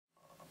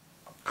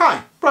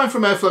Hi, Brian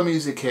from Airflow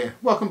Music here.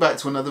 Welcome back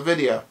to another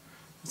video.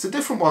 It's a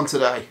different one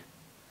today. I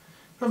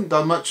haven't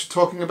done much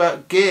talking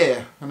about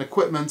gear and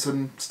equipment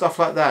and stuff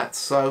like that,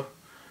 so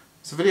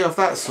it's a video of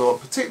that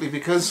sort, particularly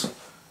because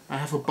I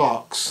have a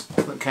box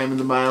that came in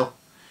the mail,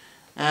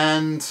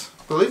 and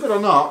believe it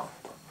or not,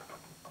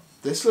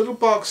 this little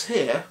box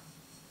here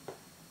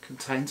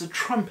contains a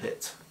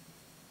trumpet.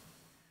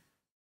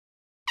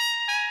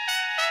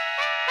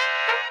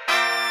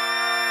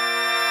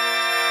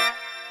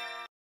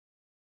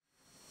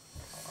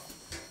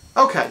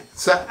 Okay,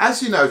 so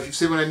as you know, if you've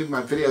seen any of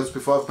my videos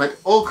before, I've made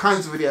all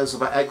kinds of videos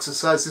about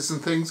exercises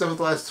and things over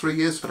the last 3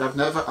 years, but I've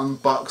never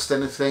unboxed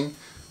anything.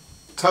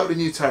 Totally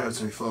new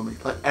territory for me.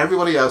 Like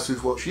everybody else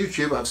who's watched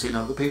YouTube, I've seen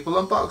other people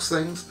unbox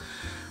things,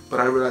 but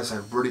I realise I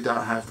really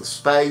don't have the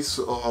space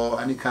or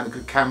any kind of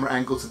good camera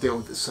angle to deal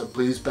with this, so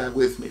please bear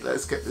with me.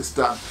 Let's get this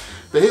done.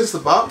 But here's the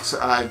box.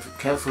 I've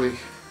carefully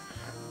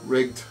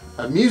rigged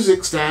a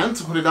music stand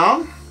to put it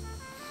on,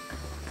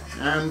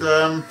 and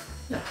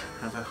yeah,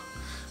 have a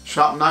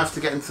sharp knife to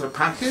get into the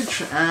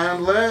package,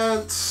 and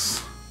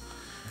let's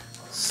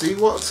see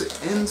what's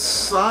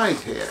inside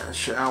here,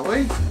 shall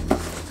we?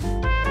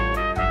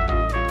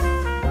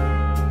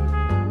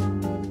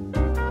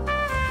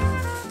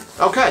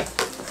 Okay,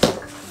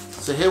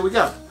 so here we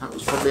go. That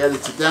was probably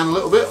edited down a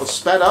little bit or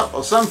sped up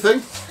or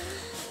something,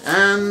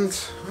 and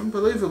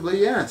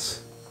unbelievably,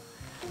 yes,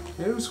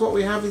 here's what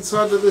we have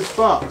inside of this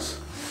box.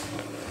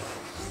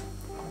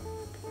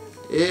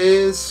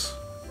 Is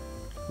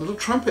a little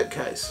trumpet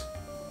case.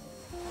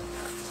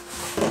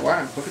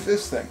 Wow, look at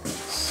this thing.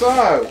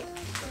 So,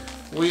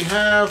 we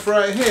have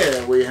right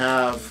here, we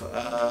have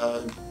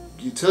a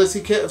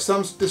utility kit of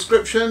some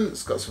description.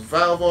 It's got some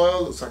valve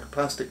oil, looks like a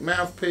plastic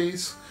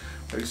mouthpiece,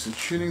 maybe some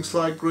tuning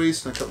slide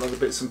grease and a couple other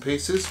bits and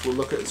pieces. We'll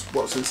look at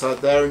what's inside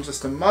there in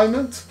just a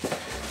moment.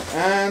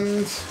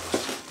 And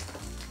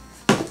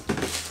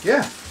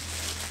yeah,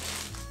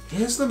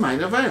 here's the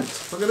main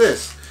event. Look at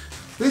this.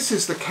 This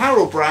is the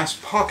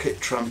CarolBrass Pocket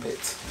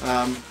Trumpet.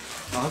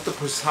 I'll have the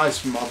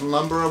precise model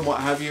number and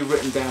what have you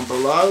written down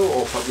below,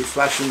 or probably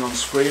flashing on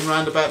screen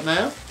round about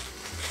now.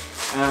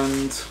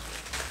 And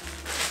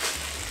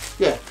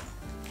yeah,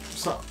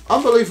 so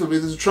unbelievably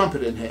there's a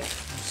trumpet in here.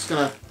 I'm just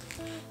going to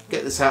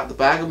get this out of the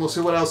bag and we'll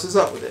see what else is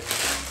up with it.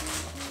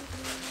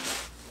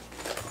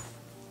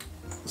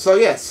 So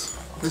yes,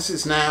 this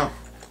is now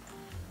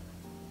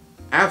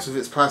out of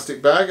its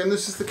plastic bag, and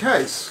this is the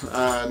case.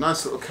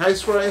 Nice little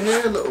case right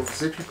here, a little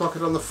zippy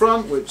pocket on the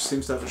front which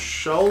seems to have a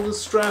shoulder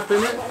strap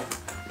in it.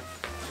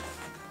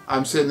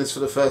 I'm seeing this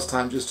for the first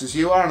time just as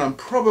you are, and I'm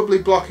probably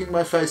blocking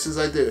my face as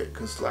I do it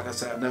because, like I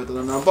said, I've never done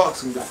an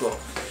unboxing before.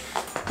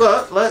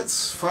 But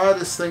let's fire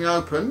this thing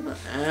open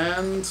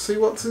and see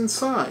what's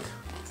inside.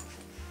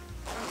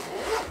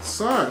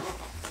 So,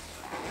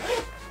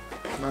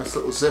 nice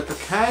little zipper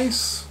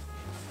case.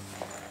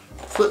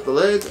 Flip the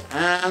lid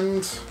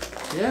and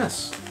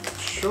yes,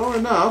 sure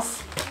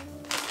enough,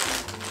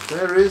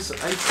 there is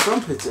a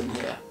trumpet in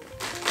here.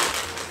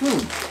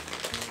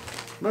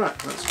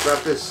 Right, let's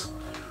grab this.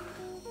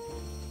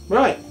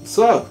 Right,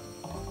 so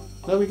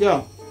there we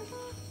go.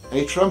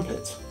 A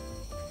trumpet.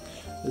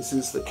 This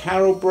is the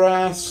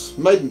CarolBrass,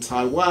 made in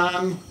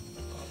Taiwan,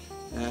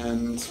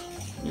 and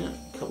yeah,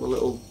 a couple of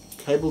little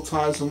cable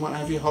ties and what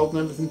have you holding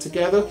everything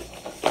together.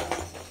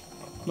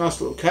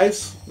 Nice little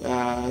case.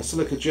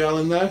 Silica gel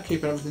in there,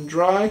 keeping everything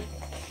dry.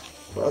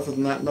 But other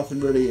than that, nothing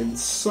really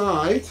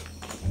inside.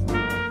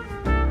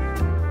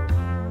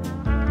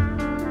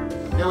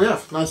 Here we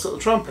have, nice little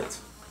trumpet.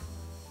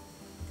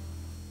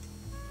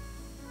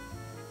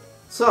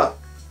 So,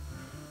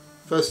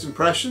 first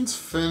impressions,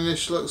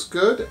 finish looks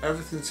good,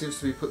 everything seems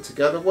to be put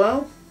together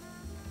well.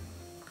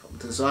 Got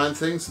design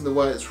things in the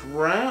way it's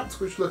wrapped,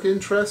 which look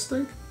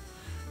interesting.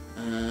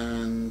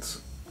 And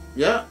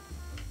yeah,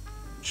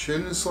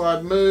 tuning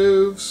slide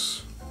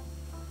moves.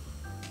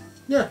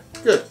 Yeah,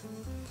 good.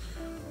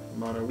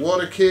 Mono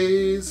water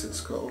keys,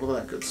 it's got all of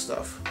that good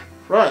stuff.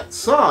 Right,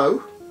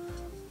 so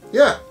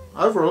yeah,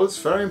 overall it's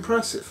very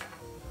impressive.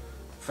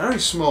 Very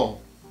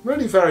small,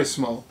 really very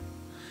small.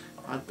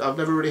 I've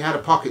never really had a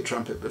pocket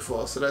trumpet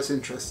before, so that's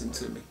interesting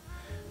to me.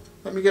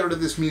 Let me get rid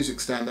of this music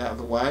stand out of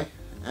the way,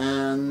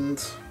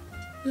 and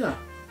yeah,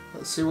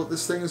 let's see what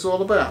this thing is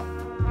all about.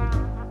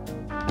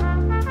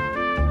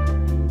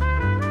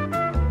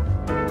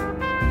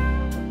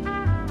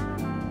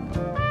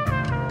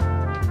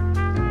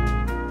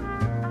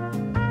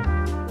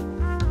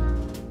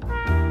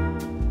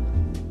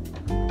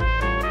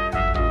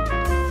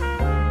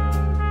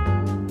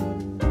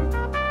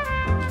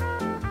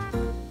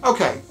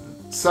 Okay,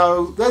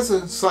 so there's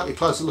a slightly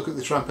closer look at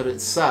the trumpet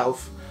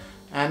itself,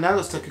 and now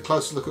let's take a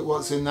closer look at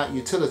what's in that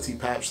utility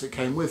pouch that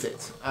came with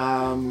it.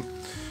 The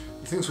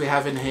things we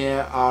have in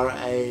here are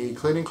a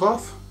cleaning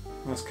cloth,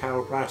 nice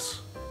CarolBrass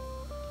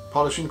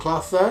polishing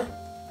cloth there.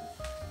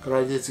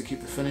 Good idea to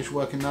keep the finish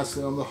working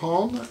nicely on the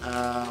horn.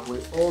 We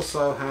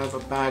also have a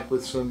bag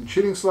with some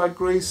tuning slide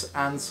grease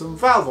and some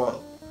valve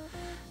oil,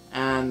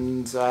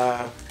 and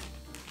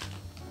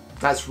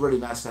that's really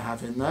nice to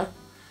have in there.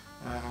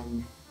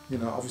 You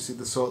know, obviously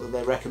the sort that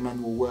they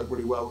recommend will work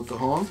really well with the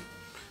horn.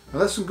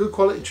 And that's some good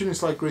quality tuning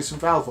slide grease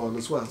and valve oil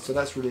as well, so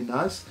that's really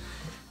nice.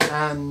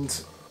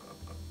 And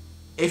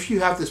if you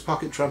have this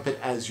pocket trumpet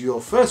as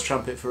your first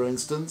trumpet, for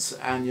instance,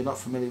 and you're not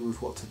familiar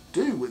with what to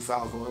do with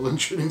valve oil and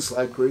tuning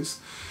slide grease,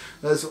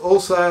 there's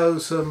also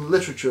some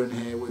literature in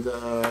here with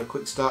a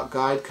quick start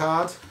guide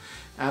card,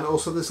 and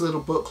also this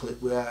little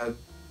booklet where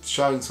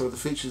showing some of the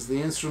features of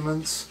the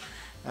instruments,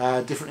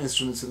 different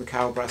instruments in the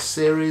CarolBrass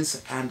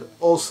series, and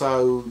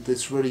also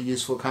this really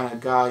useful kind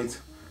of guide,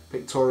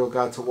 pictorial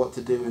guide to what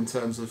to do in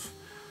terms of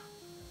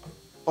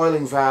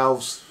oiling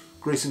valves,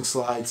 greasing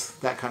slides,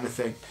 that kind of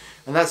thing.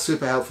 And that's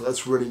super helpful.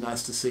 That's really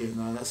nice to see,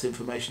 and that's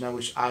information I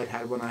wish I'd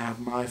had when I had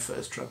my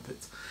first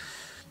trumpet.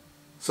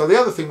 So the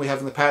other thing we have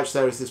in the pouch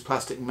there is this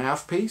plastic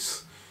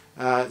mouthpiece.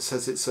 It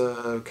says it's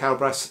a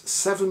CarolBrass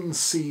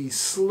 7C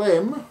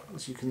Slim,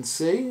 as you can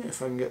see,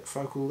 if I can get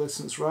focal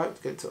distance right,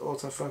 to get to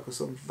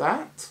autofocus on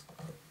that.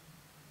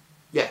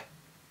 Yeah,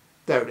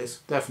 there it is,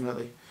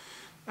 definitely.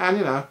 And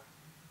you know,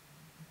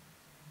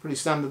 pretty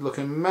standard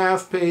looking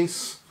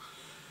mouthpiece.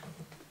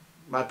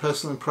 My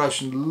personal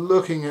impression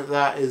looking at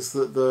that is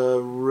that the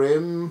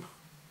rim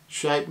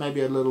shape may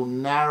be a little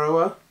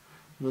narrower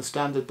than the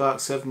standard Bach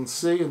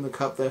 7C, and the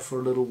cup therefore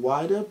a little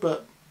wider,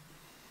 but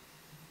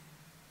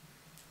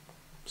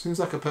seems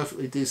like a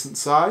perfectly decent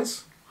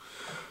size.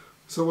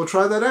 So we'll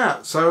try that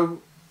out.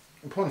 So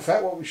in point of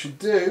fact, what we should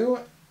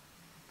do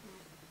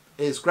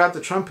is grab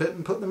the trumpet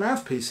and put the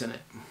mouthpiece in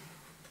it.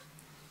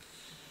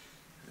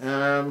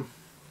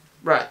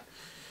 Right.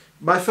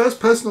 My first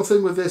personal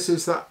thing with this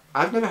is that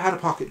I've never had a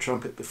pocket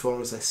trumpet before,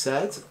 as I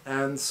said,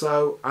 and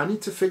so I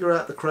need to figure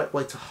out the correct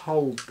way to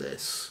hold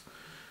this.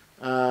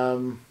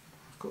 I've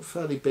got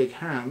fairly big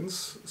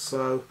hands,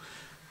 so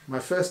my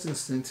first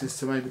instinct is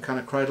to maybe kind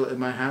of cradle it in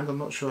my hand. I'm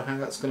not sure how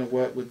that's going to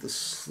work with the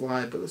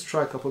slide, but let's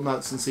try a couple of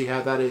notes and see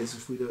how that is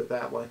if we do it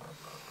that way.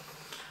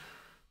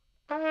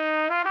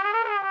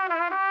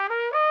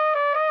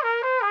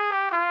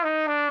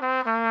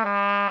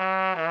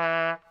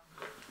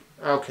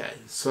 Okay,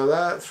 so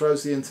that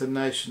throws the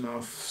intonation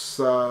off,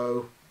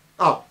 so...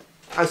 Oh,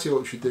 I see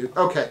what we should do.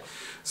 Okay,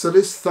 so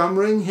this thumb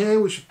ring here,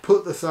 we should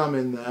put the thumb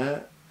in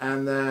there,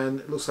 and then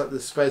it looks like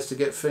there's space to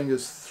get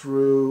fingers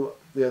through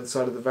the other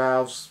side of the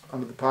valves,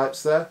 under the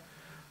pipes there.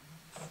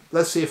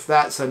 Let's see if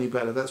that's any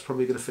better. That's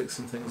probably going to fix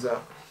some things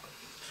up.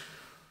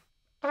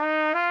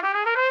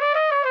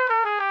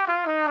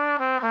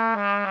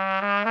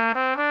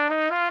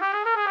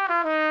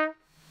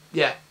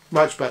 Yeah,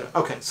 much better.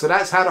 Okay, so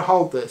that's how to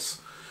hold this.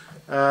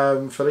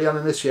 For the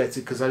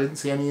uninitiated, because I didn't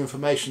see any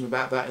information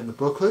about that in the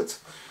booklet.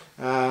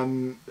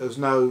 There was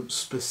no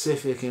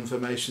specific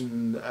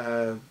information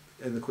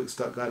in the quick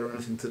start guide or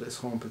anything to this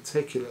horn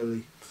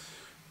particularly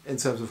in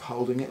terms of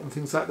holding it and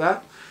things like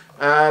that.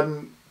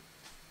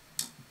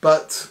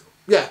 But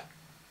yeah,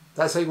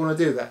 that's how you want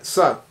to do that.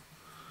 So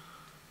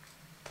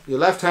your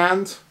left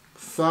hand,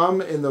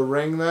 thumb in the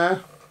ring there,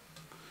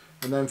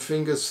 and then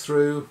fingers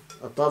through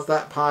above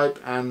that pipe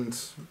and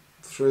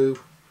through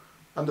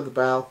under the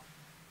bell.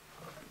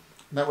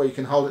 That way you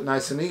can hold it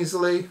nice and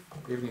easily,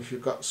 even if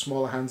you've got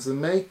smaller hands than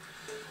me,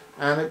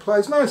 and it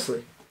plays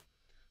nicely.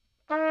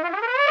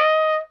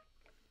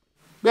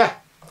 Yeah,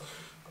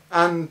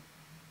 and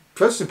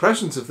first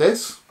impressions of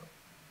this,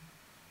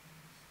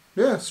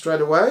 yeah,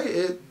 straight away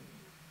it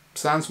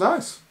sounds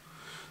nice.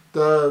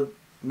 The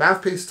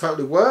mouthpiece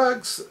totally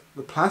works.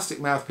 The plastic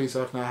mouthpiece,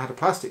 I've never had a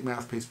plastic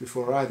mouthpiece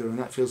before either, and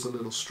that feels a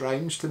little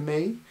strange to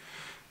me.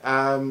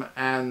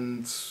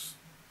 And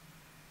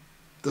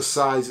the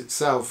size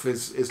itself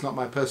is not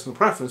my personal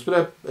preference, but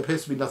there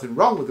appears to be nothing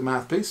wrong with the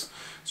mouthpiece.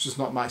 It's just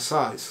not my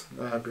size.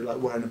 It'd be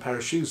like wearing a pair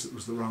of shoes that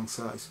was the wrong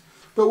size.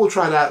 But we'll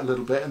try it out a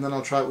little bit, and then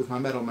I'll try it with my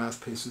metal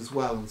mouthpiece as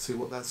well and see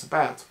what that's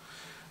about.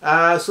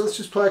 So let's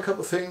just play a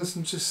couple of things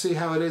and just see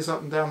how it is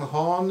up and down the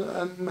horn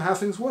and how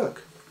things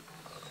work.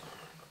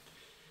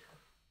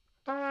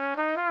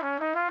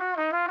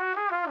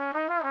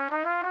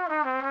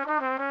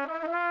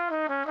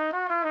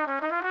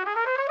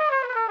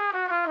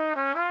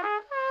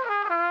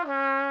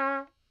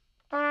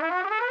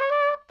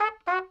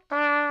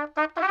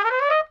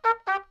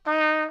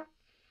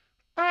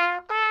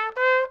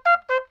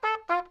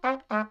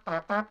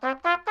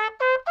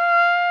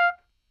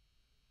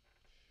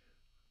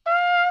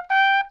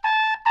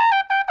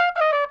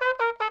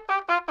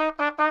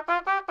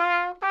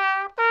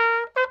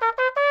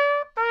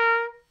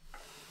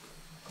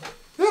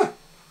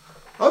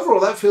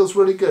 Overall, that feels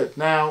really good.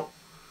 Now,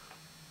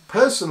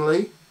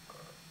 personally,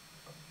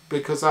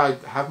 because I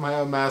have my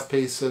own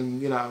mouthpiece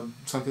and, you know,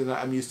 something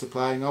that I'm used to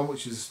playing on,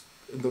 which is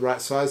the right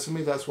size for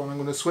me, that's what I'm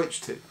going to switch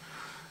to.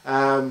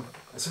 As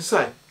I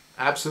say,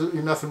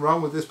 absolutely nothing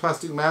wrong with this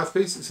plastic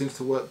mouthpiece. It seems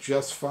to work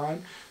just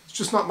fine. It's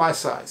just not my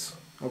size,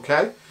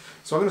 okay?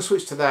 So I'm going to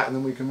switch to that, and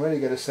then we can really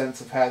get a sense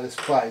of how this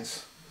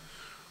plays,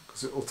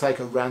 because it will take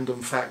a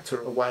random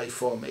factor away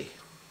for me.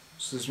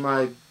 This is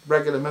my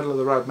regular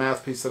middle-of-the-road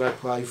mouthpiece that I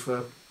play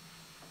for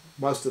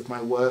most of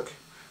my work,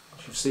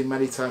 which you've seen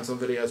many times on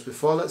videos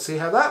before. Let's see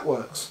how that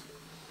works.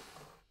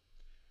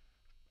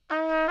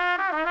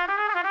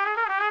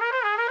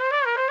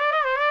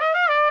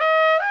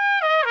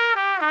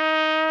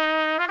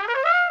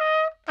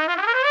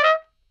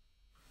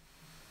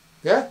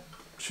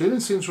 Tuning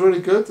seems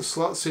really good. The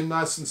slots seem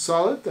nice and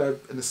solid. They're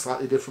in a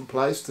slightly different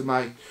place to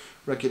my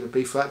regular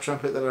B-flat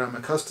trumpet that I'm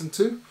accustomed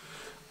to,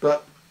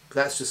 but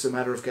that's just a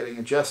matter of getting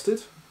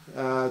adjusted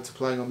to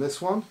playing on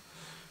this one.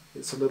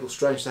 It's a little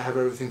strange to have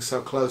everything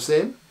so close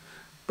in,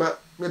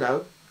 but you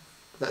know,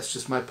 that's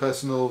just my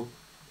personal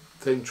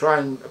thing.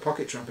 Trying a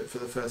pocket trumpet for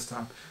the first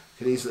time,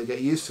 you can easily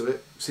get used to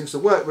it. It seems to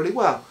work really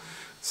well.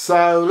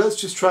 So let's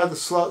just try the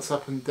slots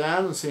up and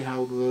down and see how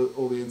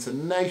all the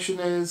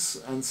intonation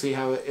is, and see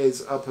how it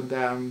is up and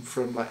down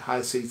from like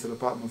high C to the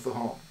bottom of the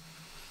horn.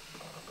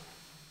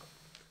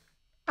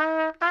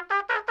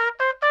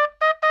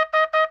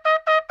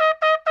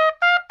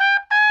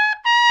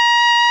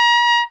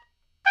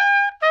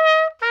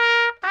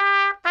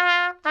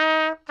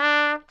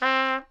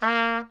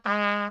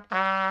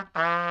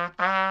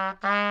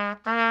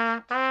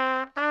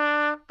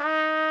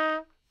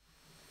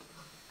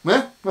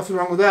 Yeah, nothing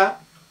wrong with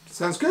that.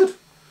 Sounds good.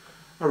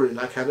 I really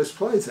like how this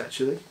plays,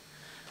 actually.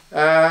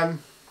 Yeah,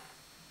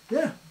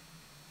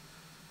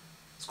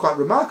 it's quite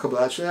remarkable,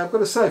 actually. I've got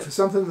to say, for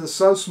something that's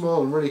so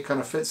small and really kind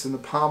of fits in the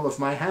palm of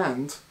my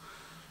hand,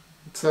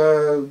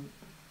 as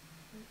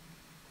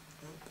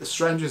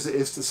strange as it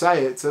is to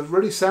say it, to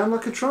really sound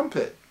like a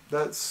trumpet.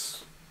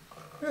 That's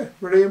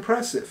really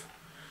impressive.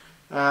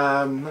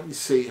 Let me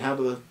see, how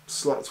do the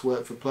slots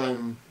work for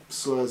playing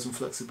slurs and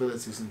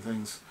flexibilities and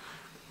things?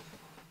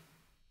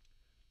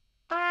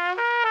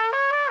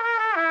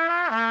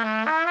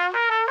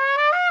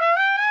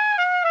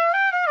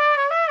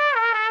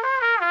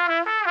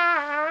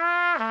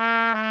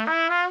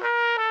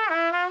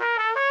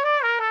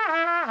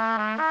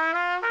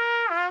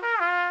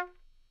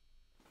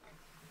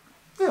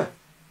 Yeah,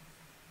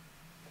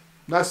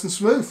 nice and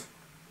smooth,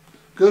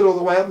 good all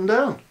the way up and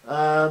down.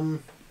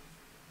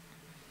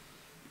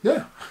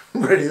 Yeah,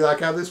 really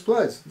like how this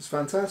plays. It's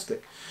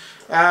fantastic.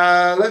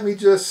 Let me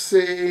just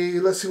see,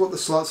 let's see what the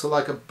slots are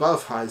like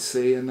above high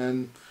C, and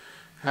then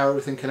how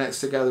everything connects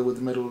together with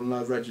the middle and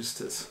low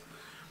registers.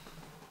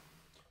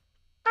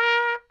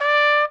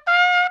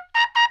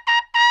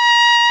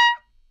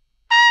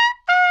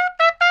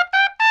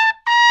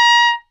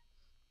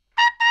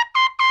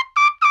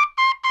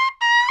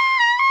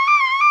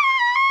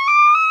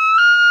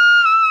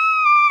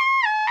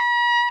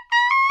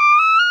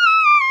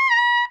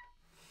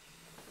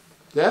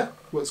 Yeah,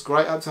 works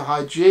great up to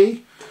high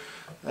G.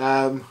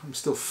 I'm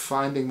still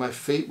finding my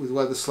feet with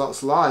where the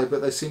slots lie,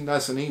 but they seem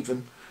nice and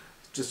even.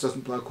 It just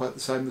doesn't blow quite the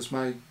same as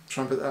my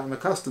trumpet that I'm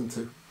accustomed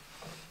to.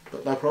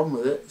 But no problem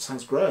with it, it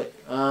sounds great.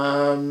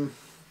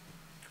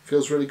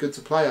 Feels really good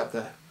to play up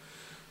there.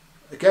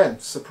 Again,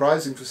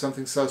 surprising for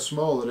something so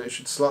small that it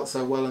should slot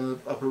so well in the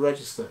upper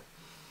register.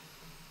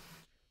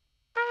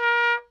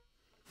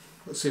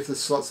 Let's see if the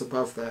slot's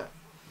above there.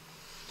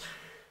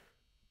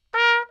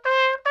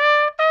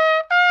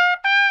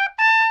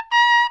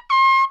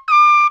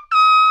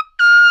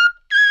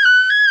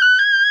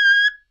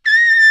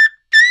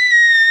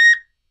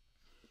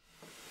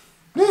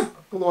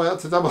 All the way up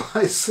to double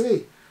high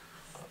C.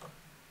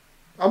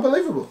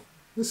 Unbelievable.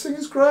 This thing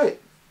is great.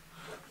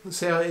 Let's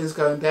see how it is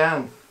going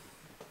down.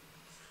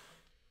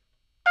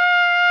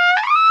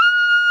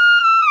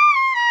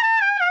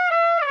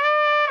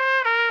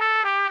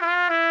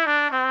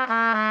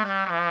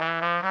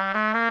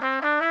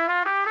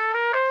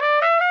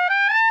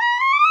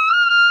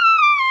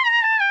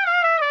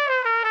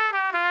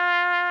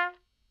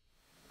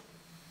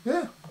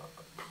 Yeah,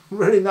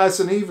 really nice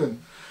and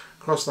even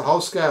across the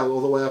whole scale, all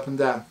the way up and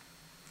down.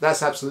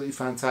 That's absolutely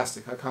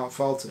fantastic. I can't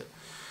fault it.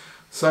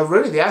 So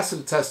really the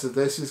acid test of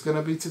this is going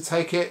to be to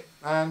take it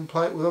and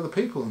play it with other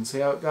people and see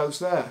how it goes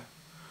there.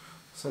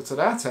 So to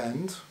that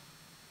end,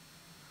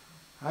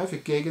 I have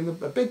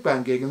a big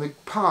band gig in the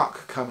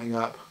park coming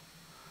up.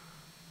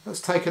 Let's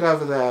take it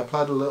over there,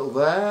 play it a little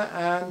there,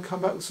 and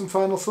come back with some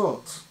final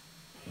thoughts.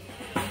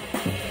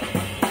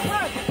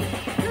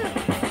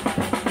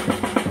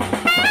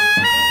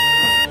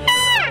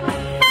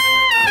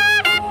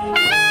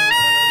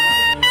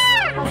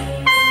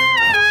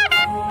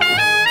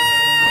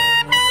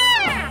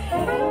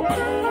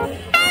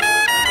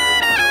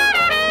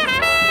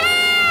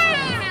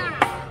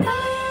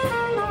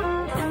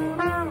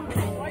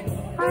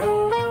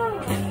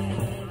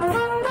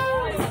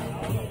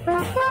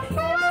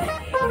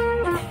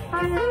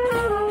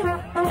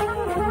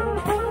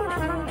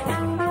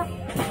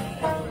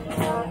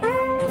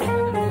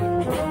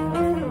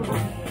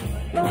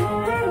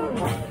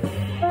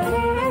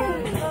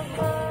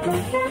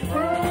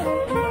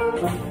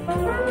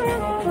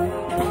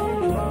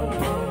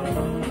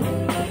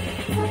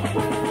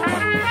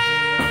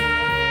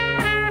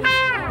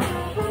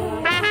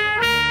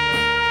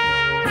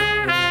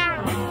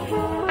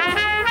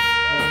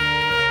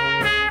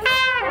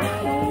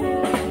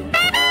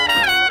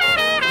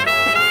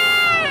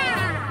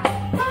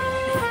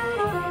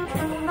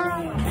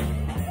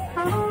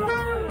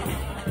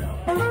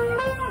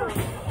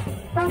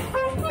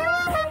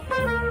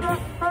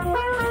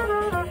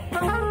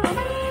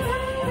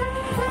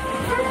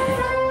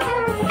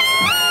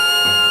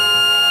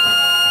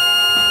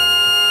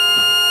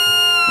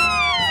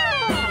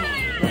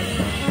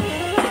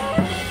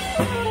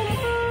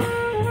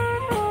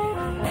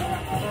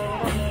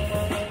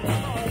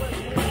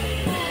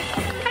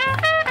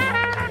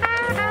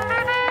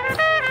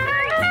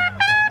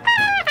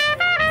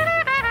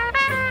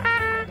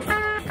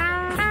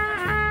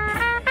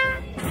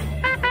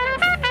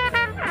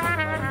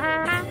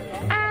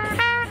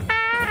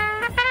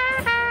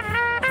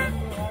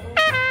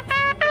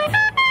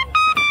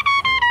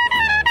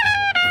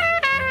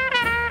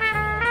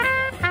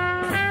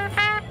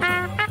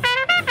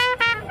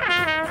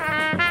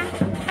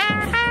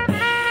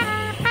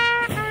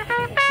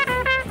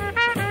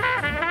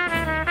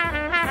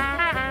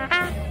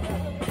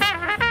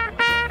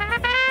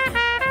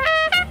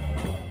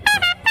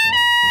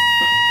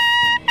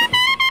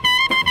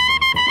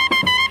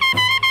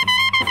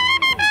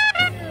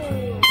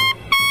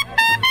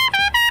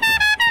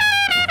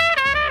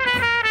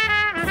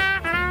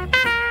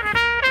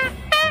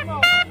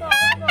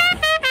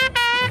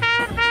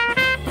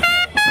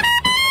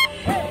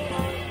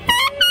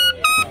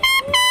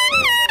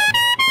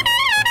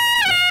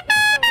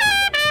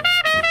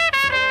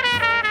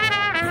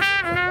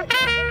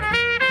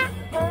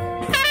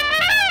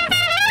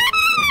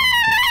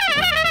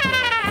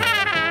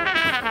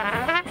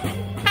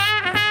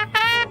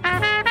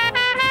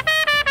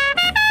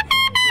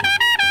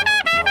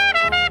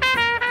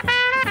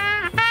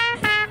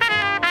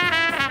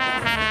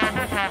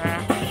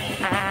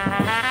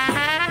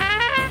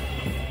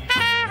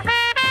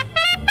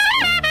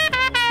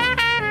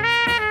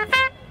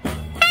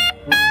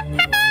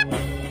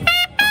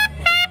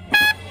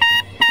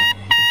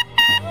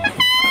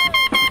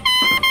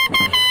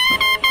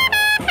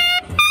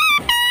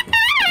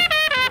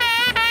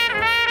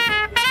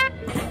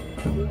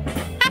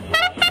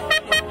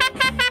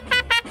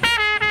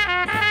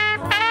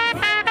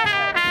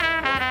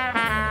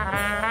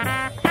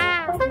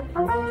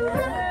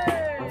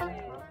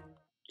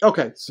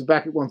 Okay, so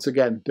back at once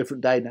again,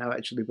 different day now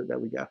actually, but there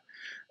we go.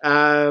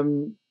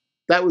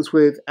 That was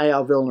with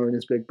Eyal Vilner and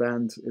his big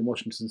band in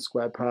Washington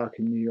Square Park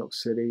in New York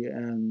City,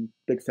 and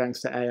big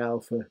thanks to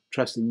Eyal for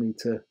trusting me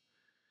to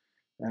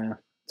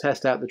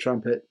test out the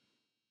trumpet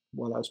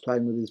while I was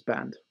playing with his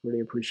band.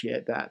 Really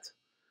appreciate that.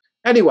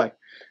 Anyway,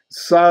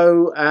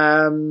 so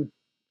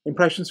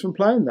impressions from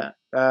playing that.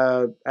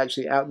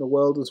 Actually out in the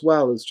world as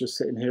well as just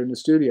sitting here in the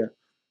studio.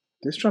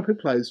 This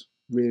trumpet plays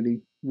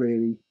really,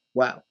 really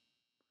well.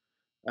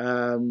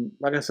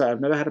 Like I said,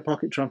 I've never had a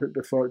pocket trumpet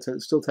before. It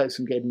still takes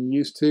some getting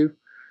used to.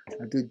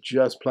 I did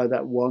just play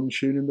that one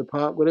tune in the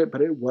park with it,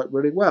 but it worked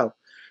really well.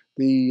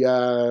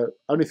 The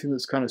only thing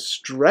that's kind of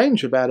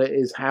strange about it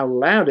is how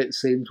loud it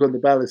seems when the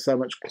bell is so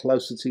much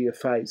closer to your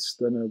face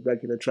than a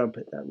regular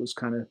trumpet. That was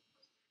kind of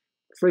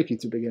freaky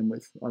to begin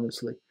with,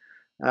 honestly.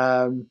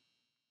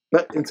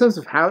 But in terms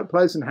of how it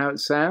plays and how it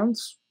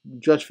sounds,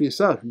 judge for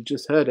yourself. You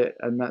just heard it,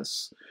 and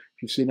that's,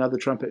 if you've seen other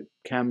trumpet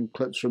cam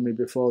clips from me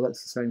before,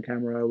 that's the same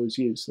camera I always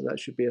use, so that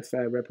should be a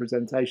fair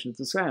representation of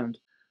the sound.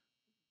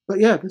 But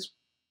yeah,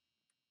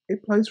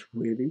 it plays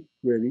really,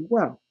 really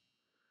well.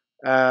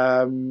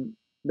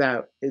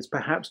 Now, it's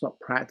perhaps not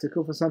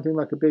practical for something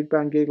like a big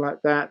band gig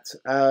like that,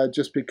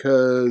 just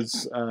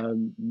because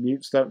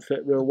mutes don't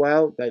fit real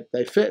well.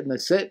 They fit and they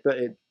sit, but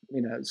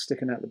it's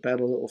sticking out the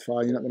bed a little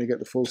far. You're not going to get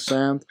the full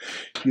sound.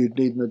 You'd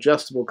need an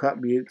adjustable cup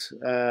mute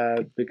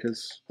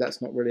because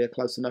that's not really a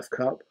close enough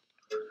cup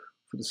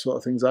for the sort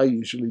of things I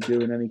usually do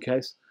in any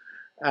case.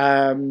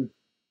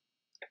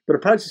 But a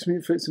practice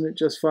mute fits in it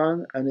just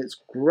fine, and it's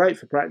great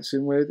for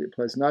practicing with. It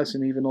plays nice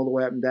and even all the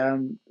way up and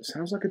down. It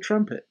sounds like a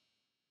trumpet.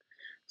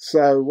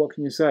 So what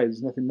can you say?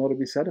 There's nothing more to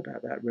be said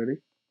about that,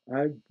 really.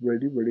 I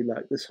really, really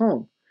like this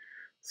horn.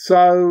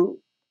 So,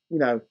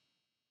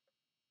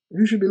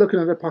 who should be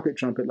looking at a pocket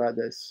trumpet like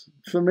this?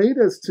 For me,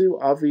 there's two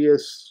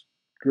obvious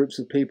groups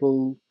of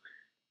people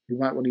who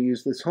might want to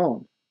use this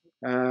horn.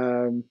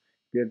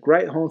 Be a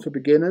great horn for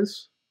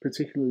beginners,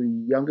 particularly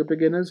younger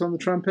beginners on the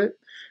trumpet,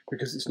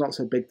 because it's not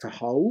so big to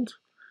hold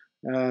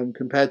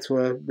compared to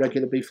a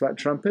regular B-flat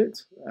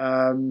trumpet.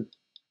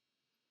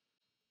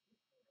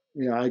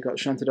 I got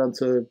shunted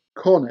onto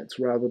cornets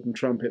rather than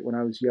trumpet when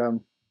I was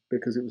young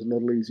because it was a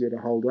little easier to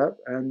hold up,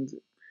 and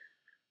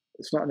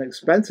it's not an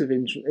expensive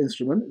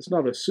instrument. It's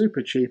not a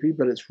super cheapie,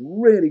 but it's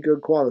really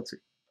good quality,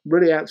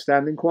 really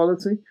outstanding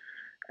quality.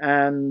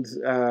 And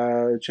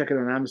check it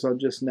on Amazon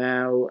just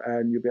now,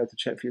 and you'll be able to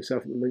check for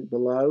yourself at the link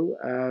below.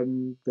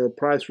 The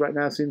price right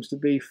now seems to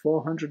be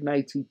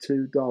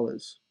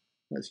 $482.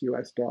 That's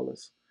US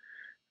dollars.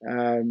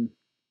 That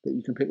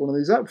you can pick one of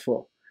these up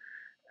for.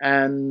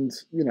 And,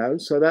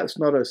 so that's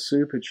not a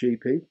super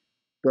cheapie,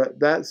 but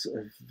that's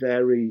a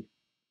very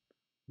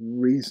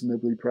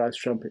reasonably priced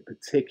trumpet,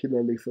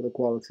 particularly for the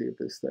quality of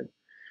this thing.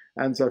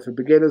 And so for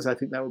beginners, I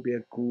think that would be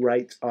a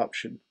great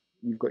option.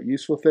 You've got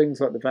useful things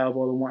like the valve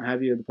oil and what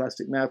have you, and the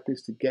plastic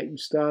mouthpiece to get you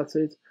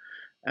started.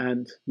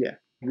 And yeah,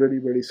 really,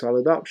 really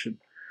solid option.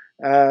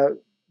 The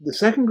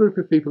second group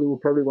of people who will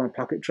probably want a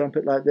pocket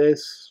trumpet like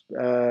this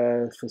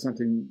for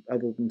something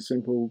other than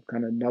simple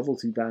kind of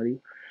novelty value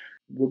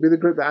will be the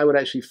group that I would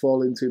actually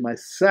fall into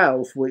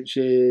myself, which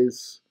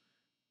is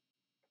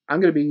I'm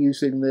going to be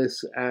using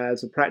this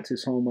as a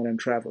practice horn when I'm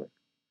traveling.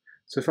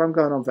 So if I'm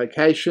going on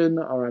vacation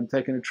or I'm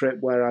taking a trip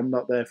where I'm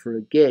not there for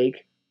a gig,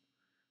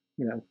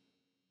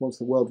 once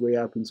the world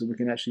reopens and we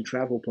can actually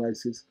travel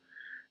places,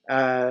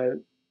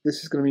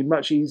 this is going to be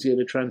much easier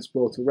to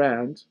transport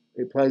around.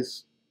 It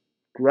plays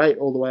great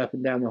all the way up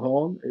and down the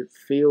horn. It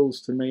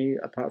feels to me,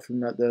 apart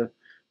from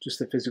just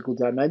the physical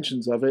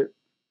dimensions of it,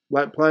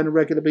 like playing a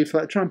regular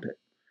B-flat trumpet,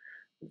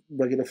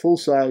 regular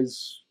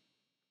full-size,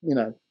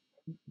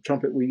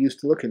 trumpet we're used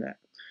to looking at.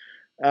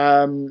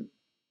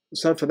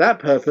 So for that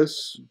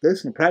purpose,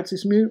 this and a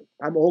practice mute,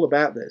 I'm all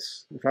about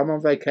this. If I'm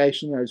on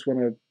vacation, I just want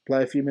to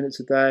play a few minutes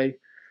a day,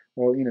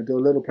 or do a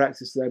little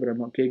practice today, but I'm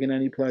not gigging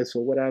any place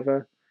or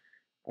whatever.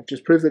 I've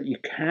just proved that you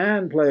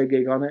can play a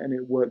gig on it and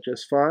it worked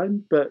just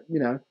fine. But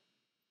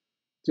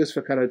just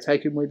for kind of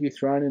taking with you,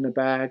 throwing in a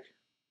bag,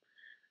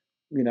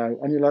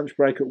 on your lunch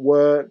break at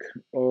work,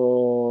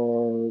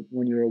 or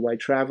when you're away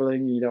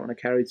traveling and you don't want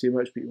to carry too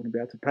much, but you want to be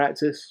able to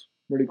practice,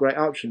 really great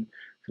option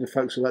for the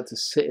folks who like to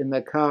sit in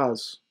their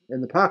cars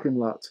in the parking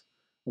lot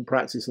and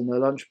practice on their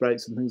lunch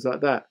breaks and things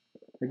like that.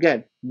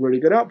 Again, really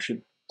good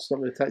option. It's not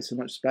going to take so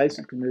much space.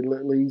 It can be a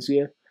little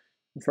easier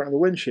in front of the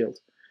windshield.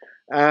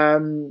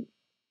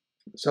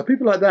 So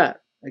people like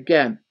that,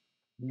 again,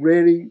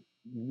 really,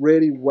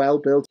 really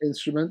well-built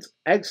instrument,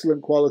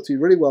 excellent quality,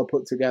 really well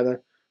put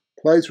together,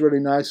 plays really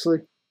nicely.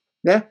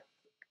 Yeah,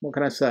 what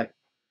can I say?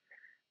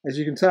 As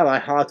you can tell, I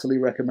heartily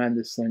recommend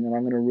this thing, and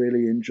I'm going to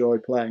really enjoy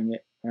playing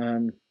it.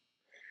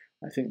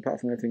 I think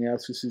apart from anything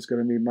else, this is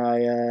going to be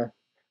my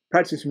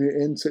practice mute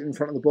in, sitting in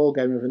front of the ball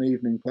game of an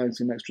evening, playing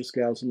some extra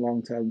scales and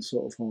long tail and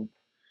sort of horn.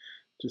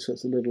 Just so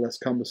it's a little less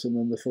cumbersome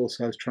than the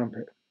full-size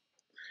trumpet.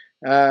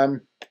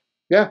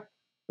 Yeah,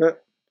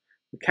 but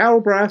the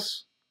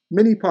CarolBrass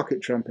Mini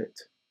Pocket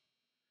Trumpet.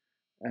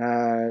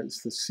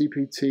 It's the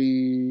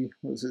CPT,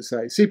 what does it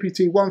say?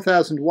 CPT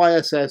 1000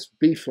 YSS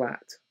B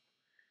flat.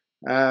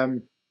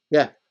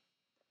 Yeah,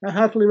 I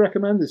heartily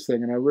recommend this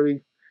thing, and I'm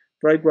really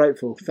very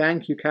grateful.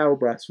 Thank you,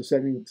 CarolBrass, for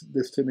sending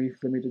this to me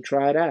for me to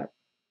try it out.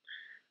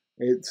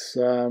 It's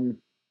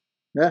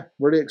yeah,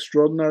 really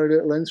extraordinary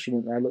little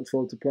instrument. I look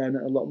forward to playing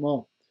it a lot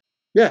more.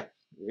 Yeah,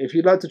 if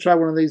you'd like to try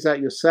one of these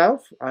out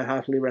yourself, I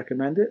heartily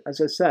recommend it.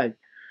 As I say,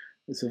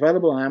 it's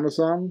available on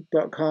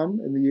Amazon.com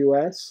in the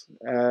US.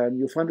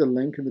 You'll find a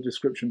link in the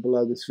description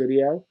below this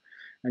video.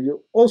 And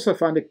you'll also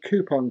find a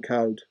coupon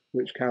code,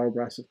 which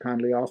CarolBrass have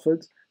kindly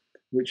offered,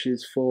 which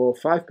is for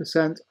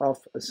 5% off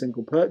a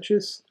single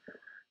purchase.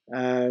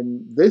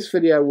 This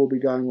video will be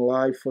going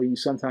live for you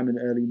sometime in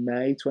early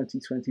May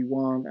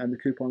 2021, and the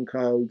coupon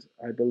code,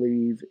 I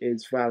believe,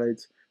 is valid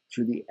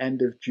through the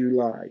end of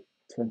July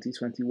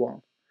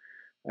 2021.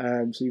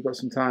 So you've got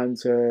some time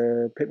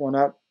to pick one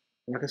up.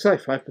 Like I say,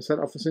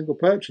 5% off a single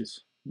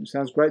purchase, which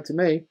sounds great to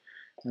me.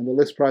 And the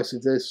list price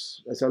of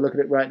this, as I look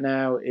at it right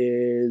now,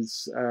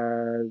 is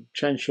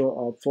change short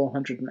of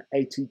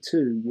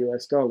 $482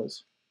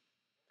 US,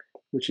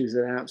 which is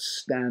an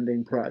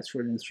outstanding price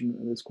for an instrument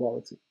of this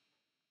quality.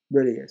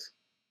 Really is.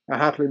 I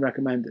heartily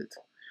recommend it.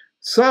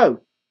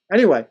 So,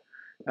 anyway,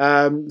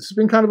 this has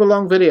been kind of a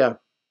long video,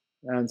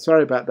 and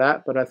sorry about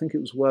that, but I think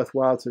it was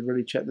worthwhile to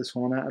really check this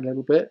one out a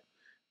little bit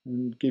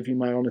and give you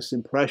my honest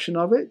impression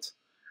of it.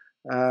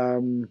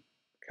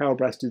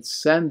 CarolBrass did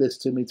send this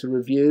to me to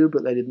review,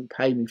 but they didn't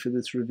pay me for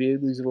this review.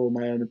 These are all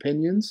my own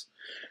opinions,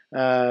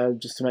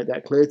 just to make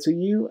that clear to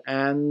you.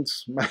 And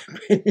my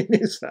opinion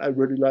is that I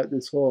really like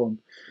this horn,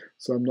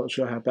 so I'm not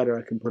sure how better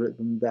I can put it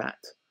than that.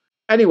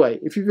 Anyway,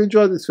 if you've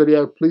enjoyed this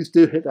video, please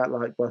do hit that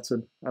like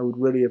button. I would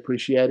really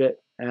appreciate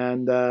it.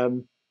 And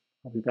I'll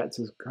be back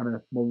to kind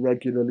of more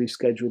regularly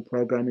scheduled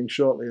programming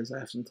shortly, as I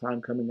have some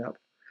time coming up.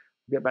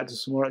 Get back to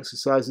some more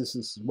exercises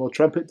and some more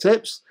trumpet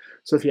tips.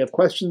 So if you have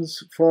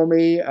questions for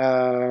me,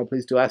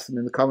 please do ask them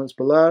in the comments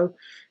below.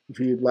 If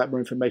you'd like more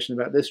information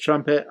about this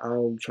trumpet,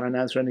 I'll try and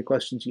answer any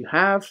questions you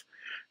have.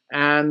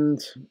 And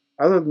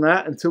other than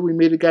that, until we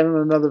meet again in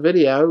another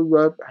video,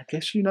 I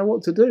guess you know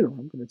what to do.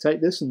 I'm going to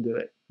take this and do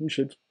it. You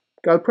should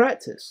go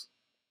practice.